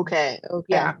 Like, okay.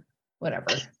 Yeah, whatever,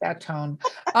 that tone.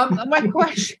 My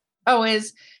question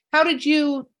is, how did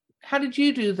you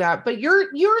do that? But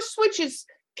your switches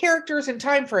characters and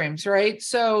time frames, right?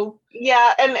 So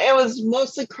yeah, and it was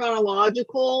mostly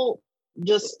chronological,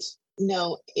 just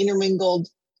intermingled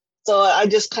So I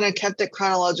just kind of kept it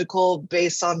chronological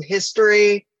based on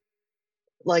history,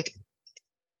 like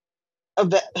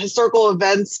historical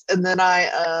events. And then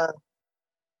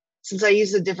since I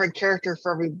use a different character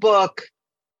for every book,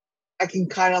 I can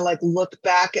kind of like look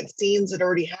back at scenes that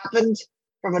already happened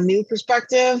from a new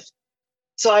perspective.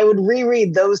 So I would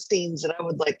reread those scenes and I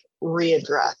would like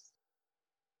readdress.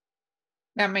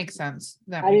 That makes sense.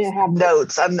 I didn't have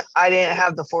notes. I didn't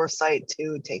have the foresight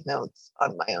to take notes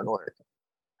on my own work.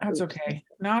 That's okay.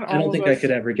 Not all. I don't think I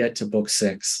could ever get to book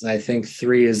 6. I think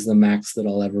 3 is the max that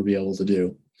I'll ever be able to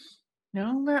do.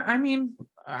 No, I mean,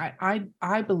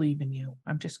 I believe in you.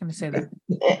 I'm just going to say that.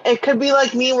 It could be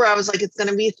like me, where I was like, it's going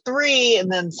to be 3,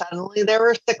 and then suddenly there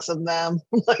were 6 of them.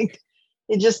 Like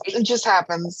it just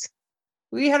happens.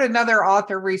 We had another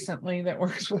author recently that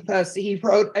works with us. He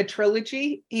wrote a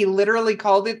trilogy. He literally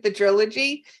called it the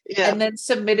trilogy, and then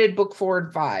submitted book 4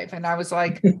 and 5. And I was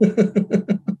like,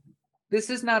 this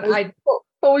is not.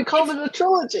 But we called it a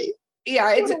trilogy. Yeah,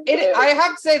 I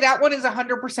have to say that one is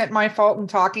 100% my fault in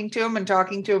talking to him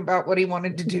about what he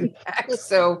wanted to do next.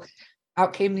 So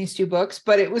out came these 2 books,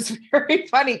 but it was very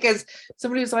funny because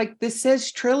somebody was like, this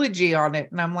says trilogy on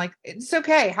it. And I'm like, it's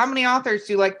okay. How many authors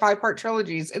do like 5-part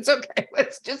trilogies? It's okay.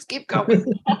 Let's just keep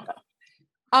going.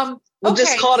 We'll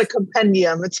just call it a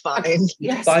compendium. It's fine.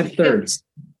 Yes. 5/3.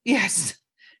 Yes.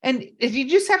 And if you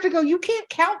just have to go, you can't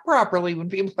count properly when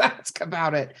people ask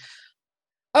about it.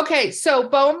 Okay. So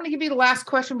Bo, I'm going to give you the last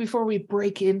question before we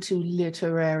break into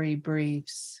literary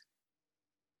briefs.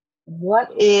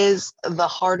 What is the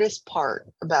hardest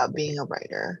part about being a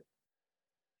writer?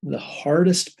 The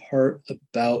hardest part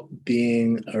about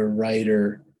being a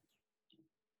writer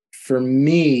for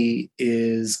me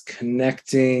is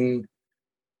connecting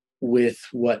with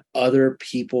what other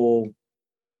people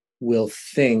will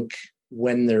think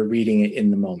when they're reading it in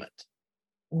the moment.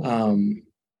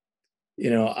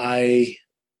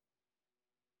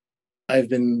 I've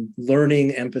been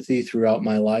learning empathy throughout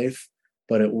my life,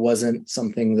 but it wasn't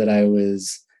something that I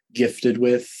was gifted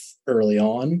with early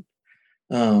on.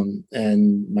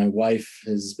 And my wife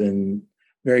has been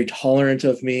very tolerant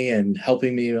of me and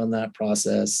helping me on that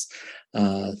process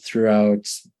throughout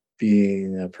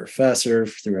being a professor,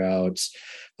 throughout,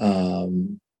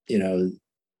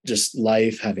 just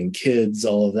life, having kids,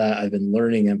 all of that. I've been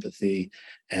learning empathy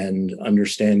and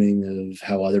understanding of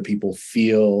how other people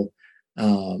feel,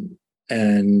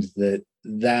 and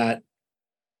that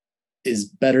is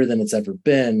better than it's ever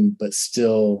been, but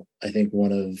still, I think,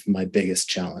 one of my biggest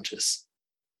challenges.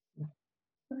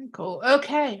 Very cool.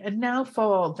 Okay, and now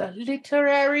for the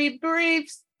literary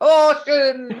briefs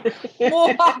portion.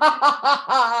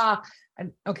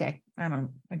 And okay, I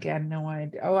don't. Again, no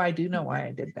idea. Oh, I do know why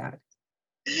I did that.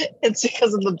 It's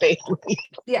because of the Bailey.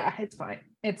 Yeah, it's fine.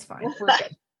 It's fine. We're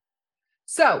good.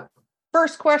 So,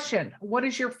 first question: what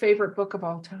is your favorite book of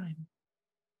all time?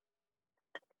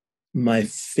 My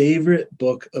favorite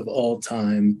book of all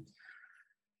time.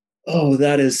 Oh,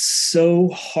 that is so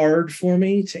hard for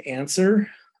me to answer.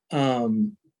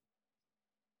 I'll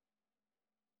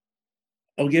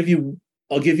give you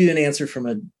an answer from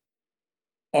an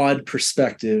odd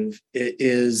perspective. It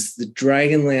is the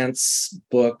Dragonlance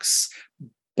books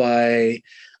by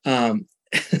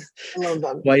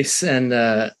Weiss and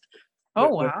oh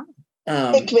wow,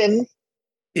 Hickman.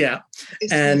 Yeah,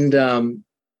 and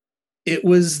it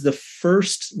was the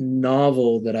first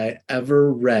novel that I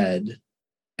ever read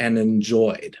and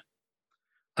enjoyed.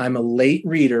 I'm a late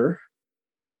reader,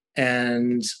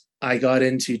 and I got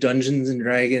into Dungeons and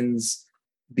Dragons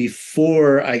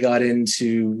before I got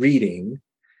into reading,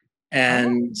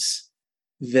 and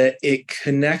that it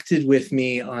connected with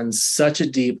me on such a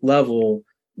deep level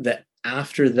that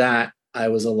after that, I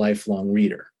was a lifelong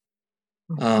reader.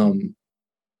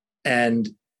 And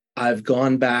I've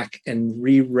gone back and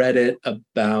reread it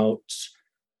about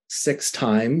 6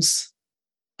 times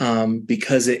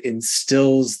because it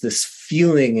instills this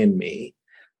feeling in me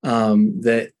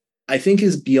that I think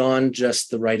is beyond just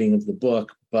the writing of the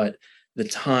book, but the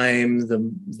time,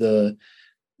 the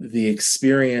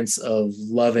experience of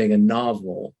loving a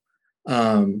novel.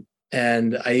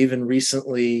 And I even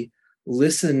recently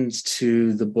listened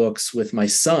to the books with my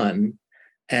son,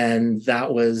 and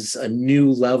that was a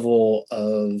new level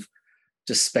of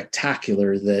just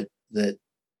spectacular that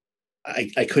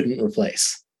I couldn't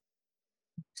replace.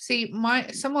 See,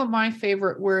 some of my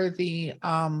favorite were the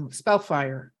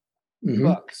Spellfire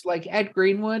books, like Ed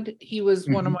Greenwood. He was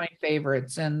one of my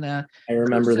favorites, and I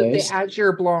remember those. The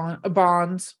Azure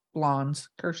Blondes,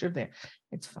 Curse of the.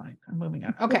 It's fine. I'm moving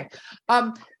on. Okay.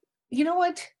 You know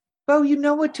what, Bo? You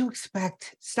know what to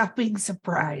expect. Stop being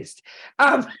surprised.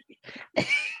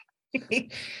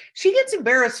 She gets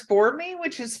embarrassed for me,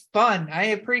 which is fun. I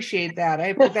appreciate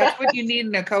that. That's what you need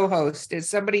in a co-host, is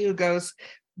somebody who goes,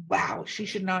 wow, she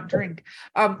should not drink.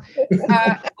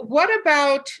 What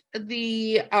about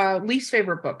the least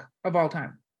favorite book of all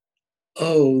time?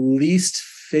 Oh, least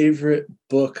favorite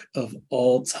book of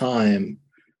all time.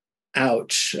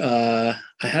 Ouch. I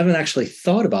haven't actually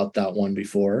thought about that one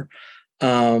before.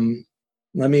 Let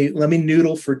me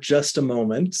noodle for just a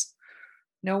moment.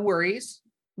 No worries.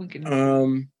 We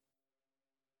can.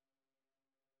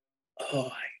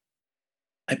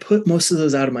 I put most of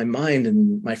those out of my mind,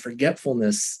 and my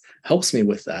forgetfulness helps me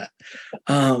with that.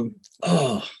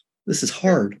 This is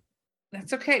hard.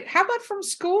 That's okay. How about from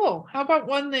school? How about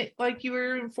one that like you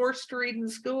were forced to read in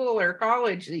school or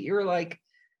college that you were like,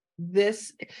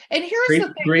 this? And here's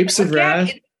the thing. Grapes of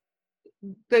Wrath.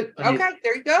 Okay,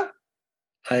 there you go.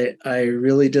 I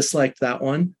really disliked that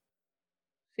one.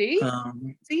 See,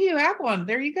 you have one.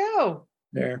 There you go.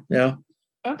 There, yeah.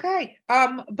 Okay,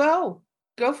 Bo,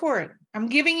 go for it. I'm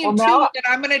giving you two, and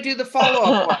I'm going to do the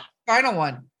follow-up one, final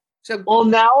one. So, well,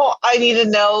 now I need to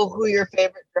know who your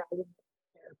favorite dragon is.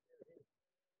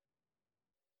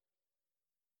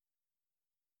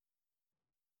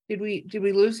 Did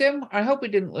we lose him? I hope we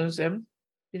didn't lose him.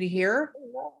 Did he hear?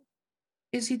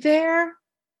 Is he there?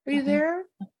 Are you there?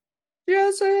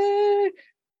 Jesse.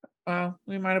 Oh,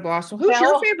 we might have lost him. Who's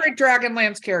your favorite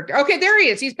Dragonlance character? Okay, there he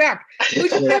is. He's back.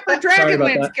 Who's your favorite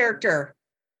Dragonlance character?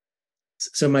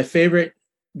 So my favorite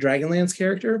Dragonlance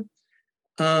character,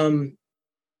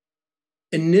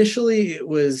 initially it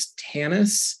was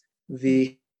Tanis,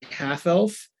 the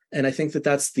half-elf, and I think that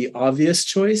that's the obvious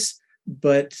choice.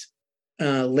 But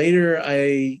later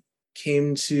I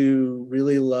came to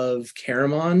really love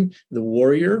Caramon, the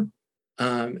warrior.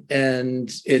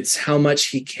 And it's how much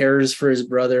he cares for his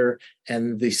brother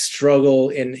and the struggle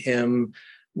in him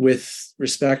with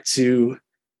respect to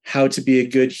how to be a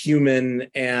good human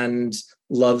and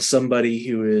love somebody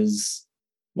who is,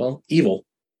 well, evil.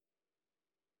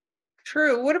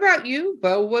 True. What about you,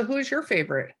 Bo? Who is your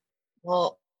favorite?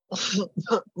 Well,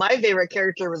 my favorite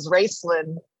character was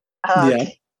Raceland,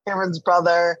 Cameron's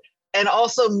brother, and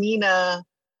also Mina,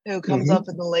 who comes up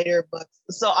in the later books.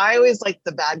 So I always like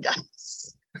the bad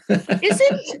guys.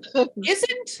 Isn't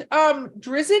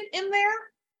Drizzt in there?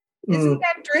 Isn't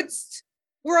that Drizzt's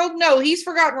world? No, he's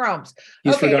Forgotten Realms.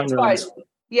 He's Forgotten Realms.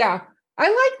 Yeah.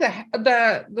 I like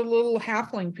the little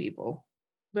halfling people.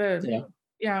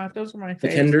 Yeah, those are my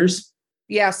favorites. The Kenders?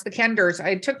 Yes, the Kenders.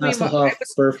 It took me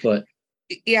Burfoot.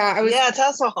 Yeah,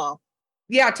 Tasselhoff.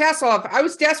 Yeah, Tasselhoff. I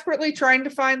was desperately trying to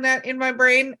find that in my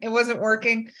brain. It wasn't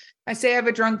working. I say I have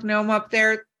a drunk gnome up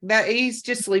there. That he's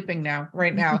just sleeping now,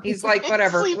 right now. He's like,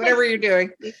 whatever you're doing.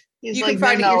 He's you like, can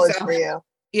find it yourself. For you.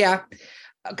 Yeah.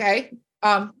 Okay.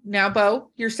 Now,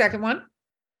 Bo, your second one.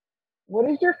 What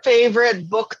is your favorite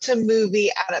book to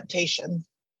movie adaptation?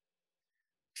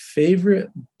 Favorite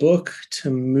book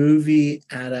to movie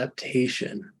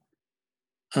adaptation.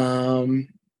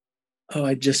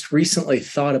 I just recently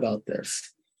thought about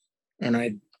this, and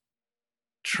I'm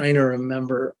trying to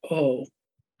remember.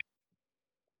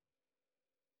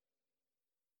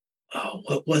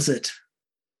 What was it?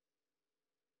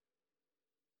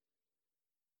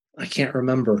 I can't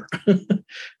remember.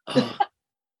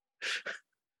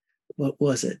 What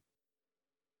was it?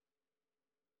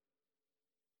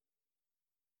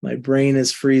 My brain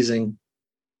is freezing.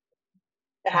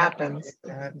 It happens.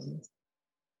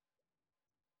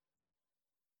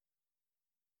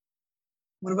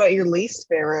 What about your least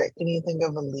favorite? Can you think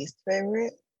of a least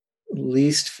favorite?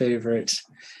 Least favorite.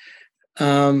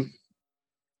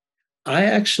 I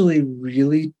actually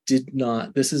really did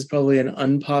not. This is probably an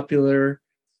unpopular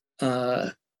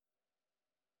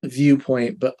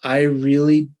viewpoint, but I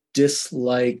really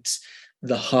disliked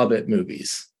the Hobbit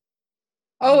movies.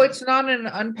 Oh, it's not an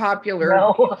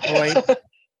unpopular viewpoint.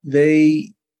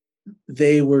 They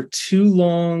were too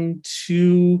long,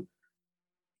 too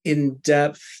in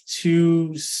depth,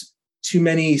 too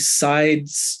many side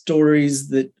stories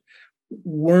that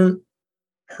weren't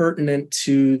pertinent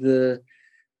to the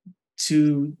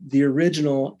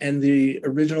original, and the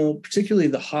original, particularly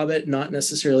the Hobbit, not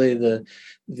necessarily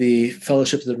the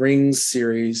Fellowship of the Rings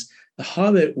series. The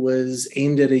Hobbit was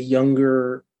aimed at a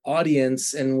younger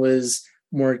audience and was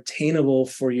more attainable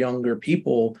for younger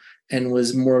people and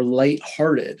was more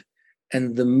lighthearted.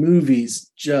 And the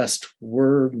movies just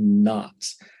were not.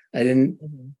 It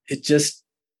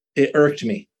irked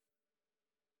me.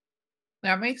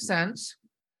 That makes sense.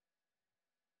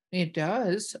 It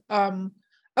does.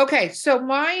 Okay, so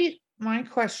my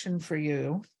question for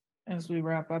you as we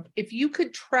wrap up, if you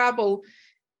could travel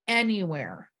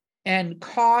anywhere and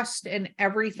cost and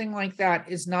everything like that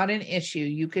is not an issue.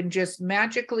 You can just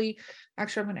magically,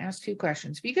 actually, I'm going to ask 2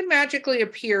 questions. If you can magically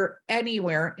appear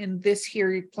anywhere in this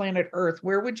here planet Earth,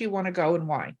 where would you want to go and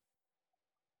why?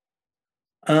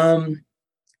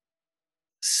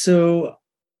 So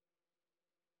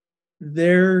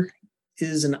there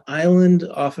is an island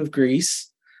off of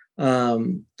Greece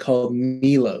called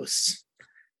Milos.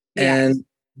 Yes. And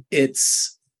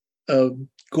it's a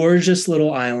gorgeous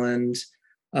little island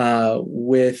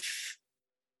with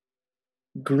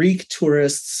Greek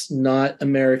tourists, not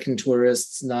American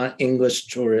tourists, not English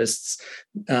tourists,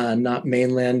 not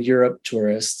mainland Europe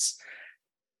tourists.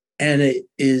 And it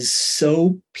is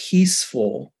so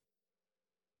peaceful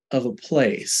of a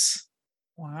place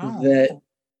that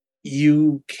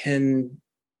you're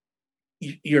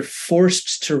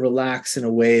forced to relax in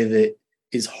a way that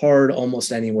is hard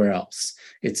almost anywhere else.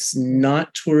 It's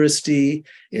not touristy.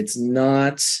 It's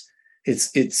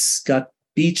got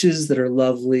beaches that are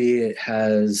lovely. It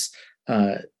has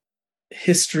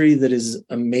history that is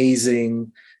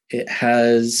amazing. It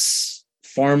has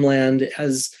farmland. It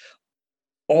has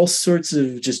all sorts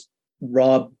of just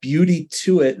raw beauty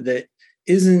to it that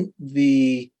isn't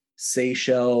the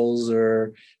Seychelles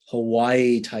or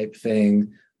Hawaii type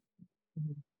thing,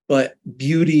 but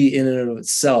beauty in and of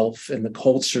itself and the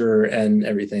culture and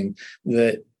everything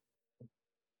that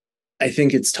I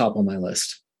think it's top on my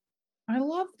list. I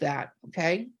love that.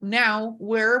 Okay. Now,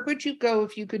 where would you go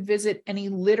if you could visit any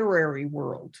literary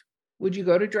world? Would you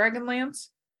go to Dragonlance?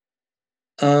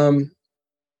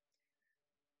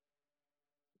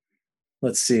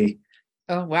 Let's see.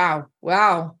 Oh, wow.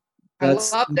 Wow. I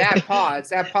love that pause.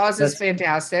 That pause is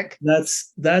fantastic.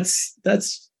 That's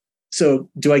so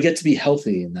do I get to be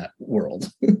healthy in that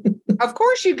world? Of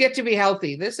course you get to be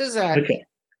healthy. This is okay.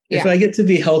 If I get to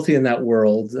be healthy in that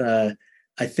world,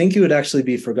 I think it would actually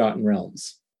be Forgotten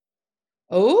Realms.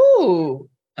 Oh.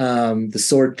 The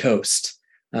Sword Coast.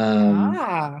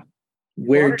 Where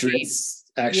Drizzt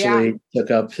actually took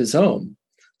up his home.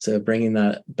 So bringing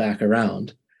that back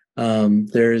around.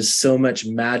 There's so much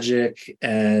magic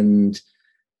and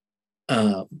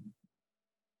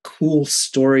cool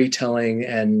storytelling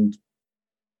and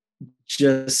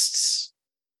just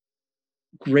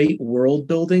great world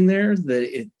building there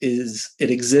that it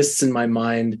exists in my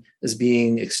mind as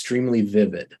being extremely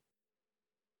vivid.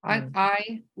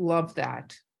 I love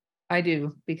that. I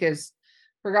do, because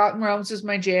Forgotten Realms is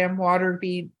my jam.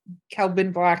 Waterdeep,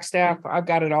 Kelvin Blackstaff. I've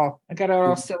got it all. I got it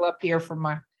all still up here from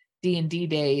my D&D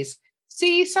days.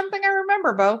 See, something I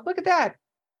remember, Bo. Look at that.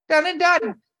 Done and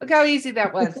done. Look how easy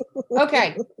that was.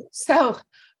 Okay. So,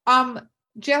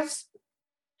 Jess,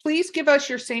 please give us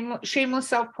your shameless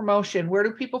self-promotion. Where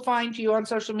do people find you on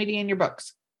social media and your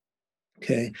books?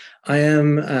 Okay. I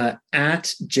am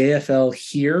at JFL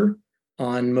here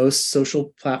on most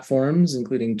social platforms,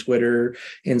 including Twitter,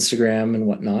 Instagram, and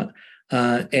whatnot.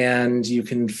 And you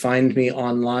can find me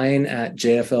online at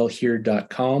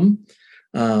jflhere.com.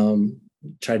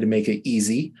 Tried to make it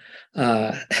easy.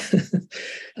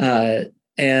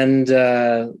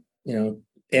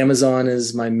 Amazon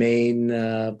is my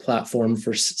main platform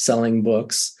for selling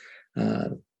books.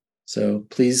 So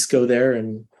please go there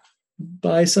and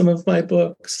buy some of my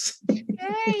books.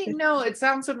 Hey, no, it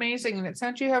sounds amazing. And it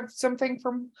sounds you have something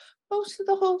from most of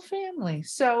the whole family.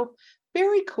 So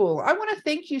very cool. I want to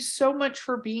thank you so much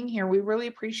for being here. We really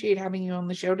appreciate having you on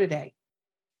the show today.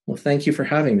 Well, thank you for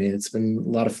having me. It's been a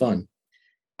lot of fun.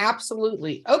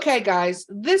 Absolutely. Okay, guys,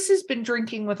 this has been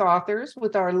Drinking with Authors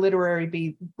with our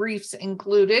literary briefs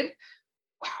included.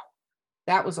 Wow,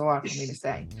 that was a lot for me to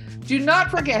say. Do not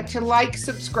forget to like,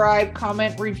 subscribe,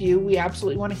 comment, review. We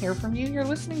absolutely want to hear from you. You're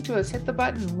listening to us. Hit the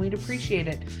button. We'd appreciate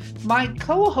it. My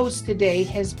co-host today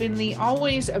has been the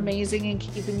always amazing and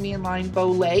keeping me in line,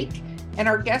 Bo Lake. And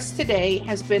our guest today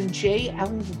has been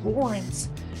J.L. Lawrence.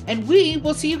 And we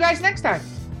will see you guys next time.